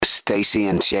Stacey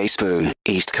and Jay Spoo,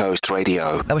 East Coast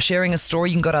Radio. I was sharing a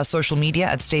story. You can go to our social media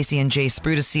at Stacey and Jay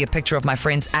Spoo to see a picture of my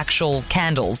friend's actual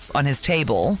candles on his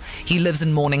table. He lives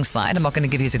in Morningside. I'm not going to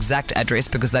give you his exact address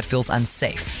because that feels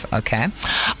unsafe, okay?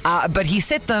 But he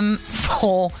set them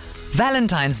for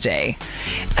Valentine's Day.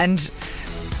 And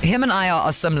him and I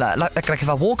are similar. Like if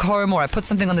I walk home or I put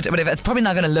something on the whatever, it's probably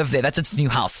not going to live there. That's its new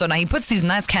house. So now he puts these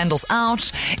nice candles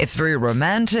out. It's very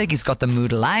romantic. He's got the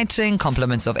mood lighting,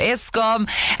 compliments of Eskom.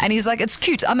 And he's like, it's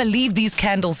cute. I'm going to leave these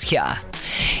candles here.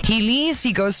 He leaves.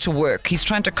 He goes to work. He's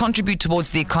trying to contribute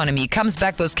towards the economy. He comes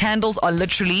back. Those candles are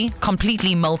literally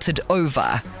completely melted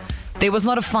over. There was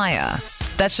not a fire.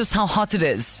 That's just how hot it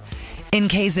is in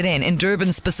KZN, in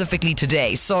Durban specifically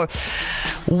today. So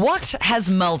what has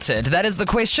melted? That is the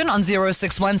question on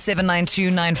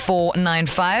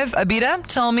 061-792-9495. Abida,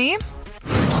 tell me.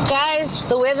 Guys,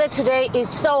 the weather today is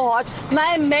so hot.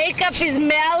 My makeup is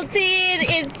melting.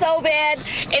 It's so bad.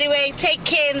 Anyway, take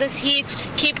care in this heat.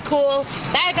 Keep cool.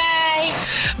 Bye-bye.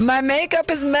 My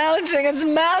makeup is melting. It's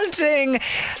melting.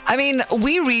 I mean,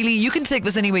 you can take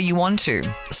this anywhere you want to.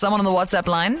 Someone on the WhatsApp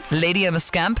line, Lady Emma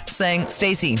Scamp, saying,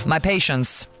 Stacey, my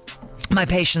patience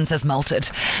has melted.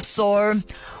 So,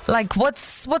 like,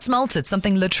 what's melted?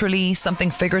 Something literally, something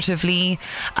figuratively.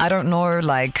 I don't know,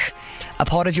 like a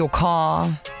part of your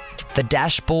car, the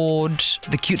dashboard,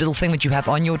 the cute little thing that you have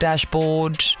on your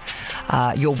dashboard,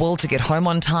 your will to get home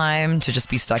on time, to just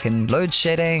be stuck in load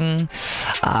shedding,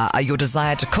 your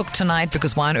desire to cook tonight,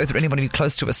 because why on earth would anyone be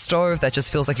close to a stove? That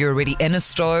just feels like you're already in a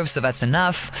stove, so that's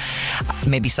enough.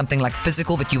 Maybe something like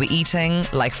physical that you were eating,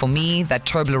 like for me, that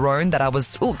Toblerone that I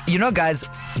was, guys,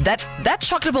 that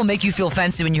chocolate will make you feel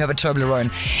fancy when you have a Toblerone.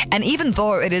 And even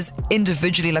though it is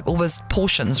individually like all those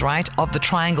portions, right, of the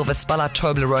triangle that spell out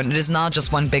Toblerone, it is now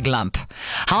just one big lump.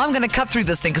 How I'm going to cut through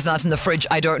this thing because now it's in the fridge,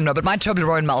 I don't know. But my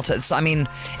Toblerone melted. So, I mean,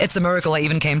 it's a miracle I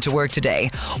even came to work today.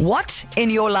 What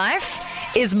in your life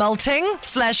is melting /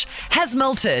 has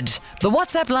melted? The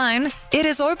WhatsApp line, it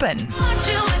is open.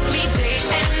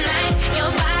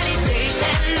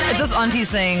 It's this auntie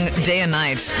saying day and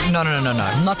night. No,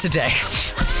 not today.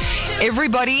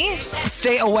 Everybody,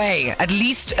 stay away, at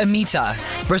least a meter.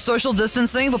 We're social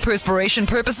distancing for perspiration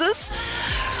purposes.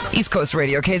 East Coast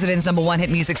Radio, KZN's number one hit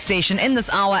music station. In this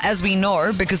hour, as we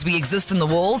know, because we exist in the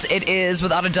world, it is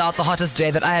without a doubt the hottest day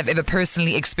that I have ever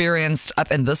personally experienced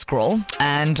up in this scroll.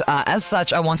 And as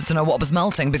such, I wanted to know what was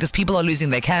melting, because people are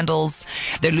losing their candles,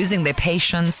 they're losing their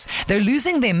patience, they're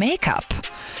losing their makeup.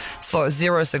 So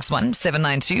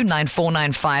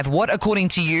 061-792-9495. What, according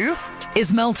to you,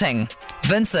 is melting?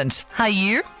 Vincent, how are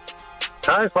you?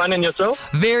 Hi, fine, and yourself?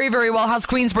 Very, very well. How's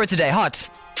Queensborough today? Hot?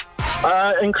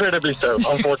 Incredibly so,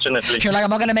 unfortunately. You're like,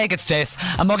 I'm not going to make it, Stace.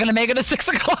 I'm not going to make it at 6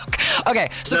 o'clock. Okay,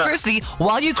 so Firstly,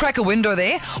 while you crack a window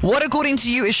there, what, according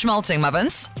to you, is schmelting, my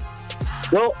Vince?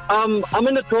 Well, I'm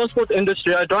in the transport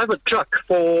industry. I drive a truck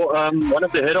for one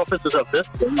of the head offices of this.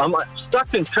 I'm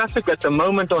stuck in traffic at the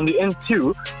moment on the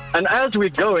N2, and as we're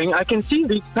going, I can see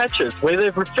these patches where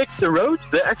they've fixed the road.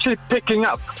 They're actually picking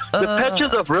up. The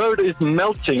patches of road is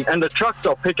melting, and the trucks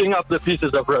are picking up the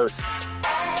pieces of road.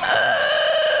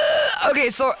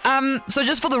 Okay, so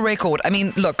just for the record, I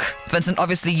mean, look, Vincent,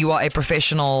 obviously you are a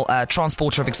professional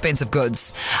transporter of expensive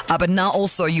goods, but now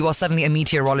also you are suddenly a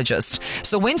meteorologist.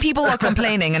 So when people are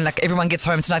complaining and like everyone gets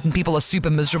home tonight and people are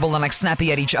super miserable and like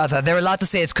snappy at each other, they're allowed to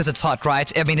say it's because it's hot,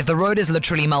 right? I mean, if the road is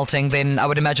literally melting, then I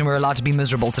would imagine we're allowed to be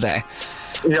miserable today.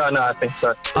 Yeah, no, I think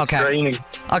so. It's raining.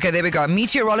 Okay, there we go.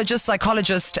 Meteorologist,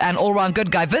 psychologist, and all-round good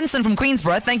guy. Vincent from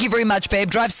Queensborough, thank you very much, babe.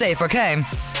 Drive safe, okay?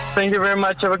 Thank you very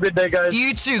much. Have a good day, guys.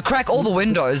 You too. Crack all the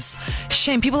windows.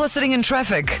 Shame, people are sitting in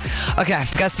traffic. Okay,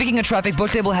 guys, speaking of traffic,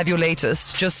 Bookley will have your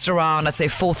latest just around, I'd say,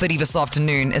 4:30 this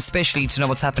afternoon, especially to know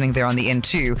what's happening there on the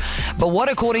N2. But what,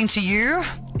 according to you,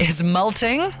 is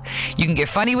melting? You can get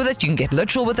funny with it. You can get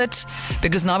literal with it.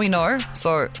 Because now we know.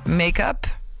 So, makeup,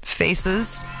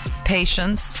 faces,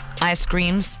 patience, ice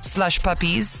creams, slush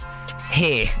puppies,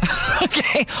 hair.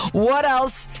 Okay, what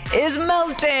else is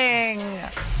melting?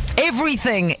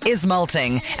 Everything is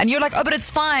melting. And you're like, oh, but it's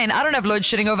fine. I don't have load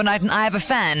shedding overnight and I have a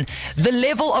fan. The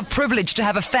level of privilege to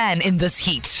have a fan in this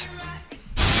heat.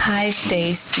 Hi,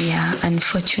 Stacey. Yeah,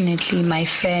 unfortunately, my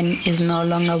fan is no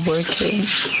longer working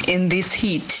in this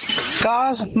heat.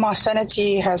 Guys, my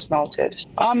sanity has melted.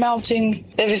 I'm melting.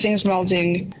 Everything's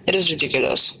melting. It is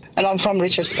ridiculous. And I'm from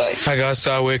Richards Bay. Hi guys,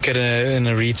 so I work in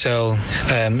a retail,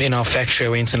 in our factory. I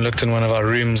went and looked in one of our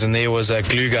rooms and there was a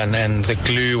glue gun and the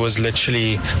glue was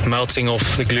literally melting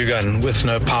off the glue gun with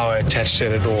no power attached to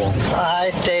it at all.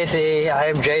 Hi Stacey,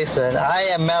 I'm Jason. I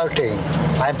am melting.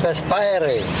 I'm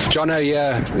perspiring. Jono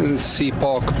here, Sea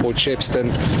Park, Port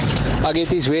Shepstone. I get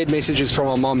these weird messages from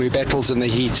my mom who battles in the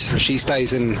heat. She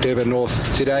stays in Durban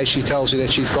North. Today she tells me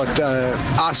that she's got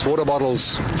ice water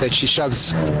bottles that she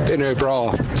shoves in her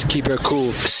bra to keep her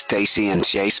cool. Stacey and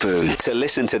Jay Spoon. To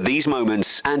listen to these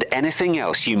moments and anything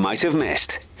else you might have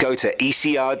missed, go to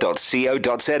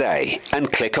ecr.co.za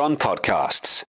and click on podcasts.